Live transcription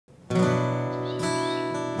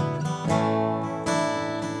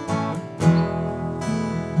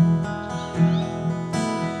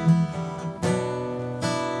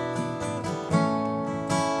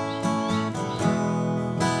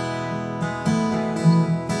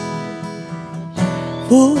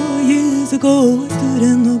4 years ago I stood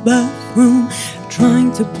in the bathroom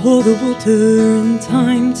trying to pour the water in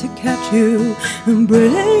time to catch you and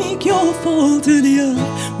break your fall to the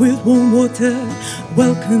earth with warm water.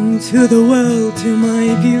 Welcome to the world, to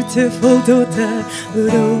my beautiful daughter. But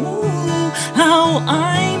oh, how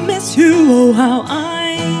I miss you, oh, how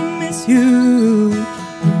I miss you.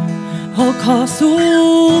 I'll cast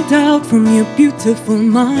all doubt from your beautiful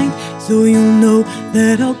mind, so you'll know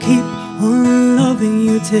that I'll keep on loving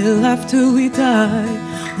you till after we die.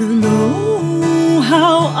 And oh,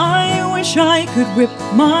 how I wish I could rip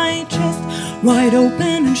my chest right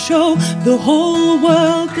open and show the whole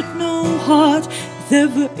world that no heart is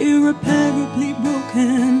ever irreparably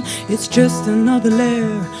broken. It's just another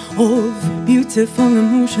layer of beautiful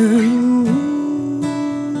emotion.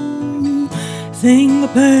 Ooh, sing the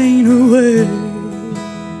pain away.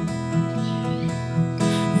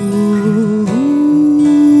 Ooh,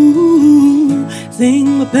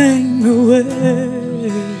 sing the pain away.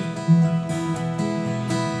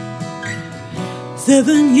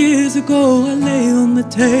 7 years ago I lay on the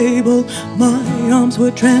table, my arms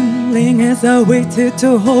were trembling as I waited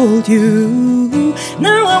to hold you.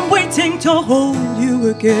 Now I'm waiting to hold you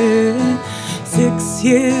again. 6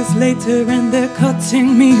 years later and they're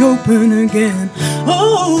cutting me open again.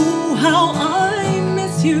 Oh, how I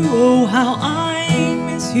miss you, oh, how I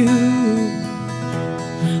miss you.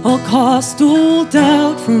 I'll cast all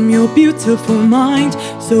doubt from your beautiful mind,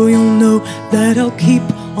 so you'll know that I'll keep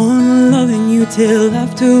on loving you till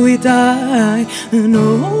after we die. And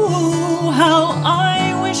oh, how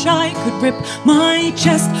I wish I could rip my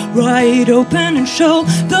chest right open and show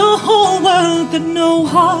the whole world that no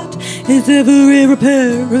heart is ever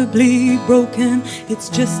irreparably broken. It's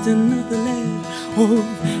just another layer of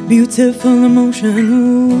beautiful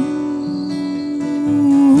emotion.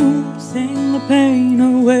 Ooh, sing the pain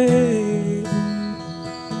away.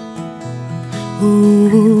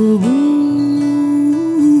 Ooh,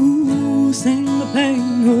 sing the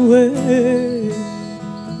pain away.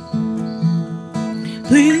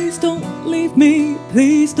 Please don't leave me,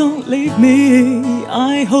 please don't leave me.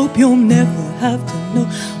 I hope you'll never have to know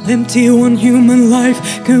how empty one human life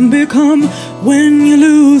can become when you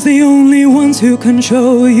lose the only ones who can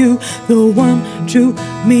show you the one true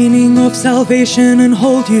meaning of salvation and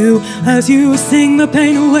hold you as you sing the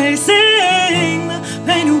pain away. Sing the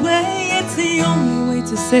pain away. It's the only way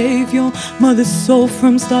to save your mother's soul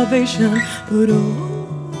from starvation. But oh,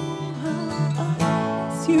 how I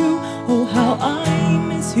miss you, oh, how I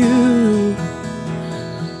miss you.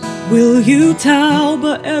 Will you,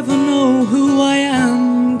 Taubah, ever know who I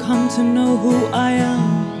am? Come to know who I am.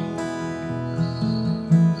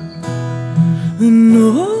 And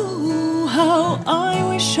oh, how I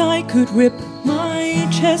wish I could rip my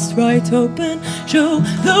chest right open, show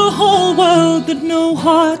the whole world that no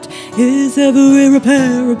heart is ever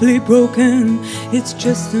irreparably broken. It's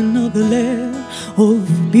just another layer of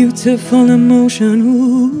beautiful emotion.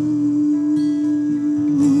 Ooh,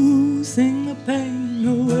 sing the pain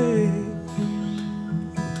away.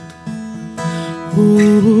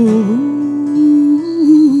 Ooh,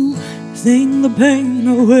 sing the pain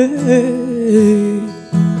away.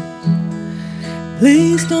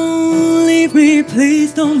 Please don't leave me,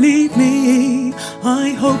 please don't leave me.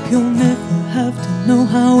 I hope you'll never have to know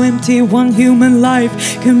how empty one human life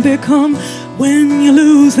can become when you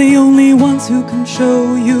lose the only ones who can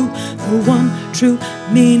show you the one true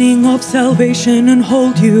meaning of salvation and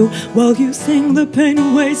hold you while you sing the pain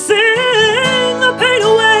away. Sing the pain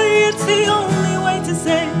away. It's the only way to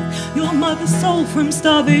save your mother's soul from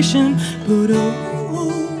starvation. But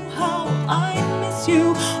oh, how I miss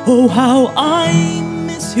you, oh, how I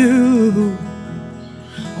miss you.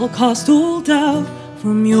 I'll cast all doubt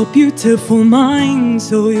from your beautiful mind,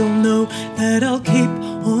 so you'll know that I'll keep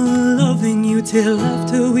on loving you till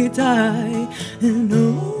after we die. And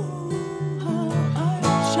oh, how I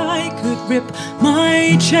wish I could rip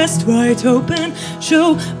my chest right open,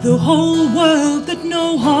 show the whole world that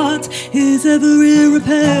no heart is ever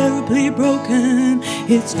irreparably broken.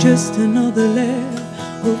 It's just another layer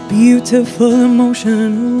of beautiful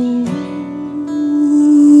emotion.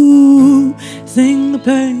 Ooh, sing the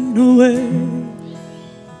pain away.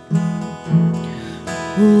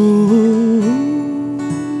 Ooh,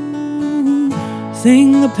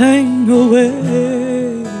 sing the pain away.